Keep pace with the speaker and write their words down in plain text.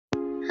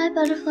Hi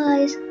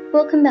butterflies,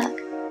 welcome back.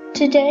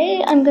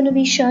 Today I'm going to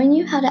be showing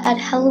you how to add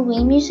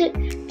Halloween music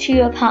to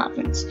your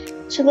apartments.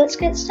 So let's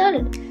get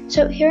started.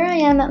 So here I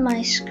am at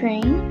my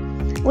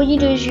screen. What you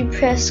do is you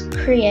press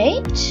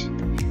create,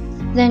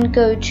 then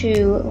go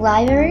to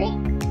library,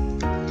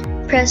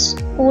 press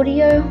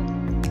audio,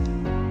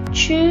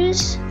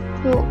 choose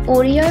your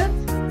audio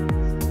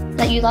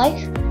that you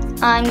like.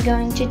 I'm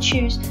going to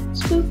choose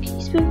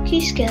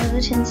Spooky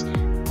Skeletons.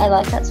 I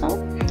like that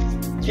song,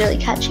 it's really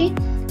catchy.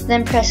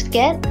 Then press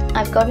get,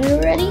 I've got it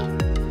already.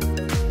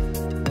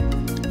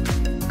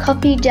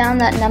 Copy down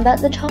that number at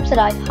the top that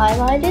I've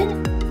highlighted,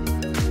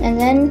 and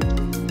then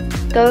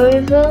go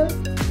over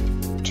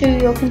to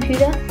your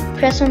computer,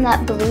 press on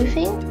that blue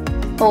thing,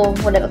 or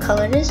whatever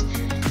color it is,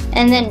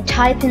 and then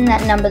type in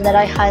that number that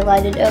I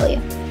highlighted earlier.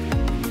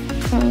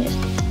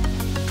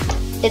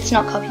 It's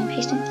not copy and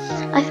pasting.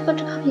 I forgot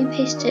to copy and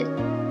paste it.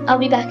 I'll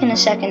be back in a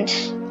second.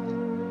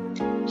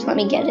 Just let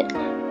me get it.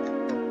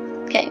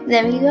 Okay,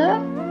 there we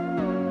go.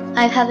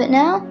 I have it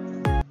now,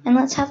 and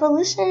let's have a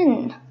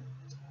listen.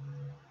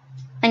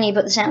 I need to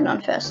put the sound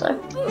on first though.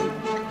 Okay,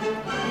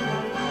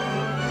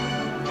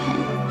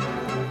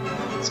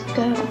 let's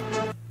go.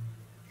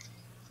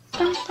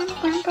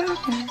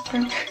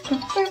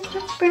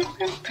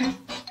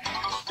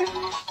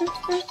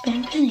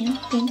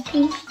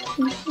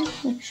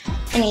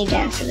 I need to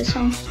dance to this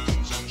song.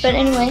 But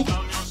anyway,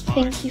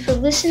 thank you for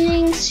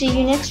listening. See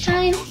you next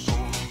time,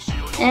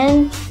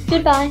 and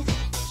goodbye.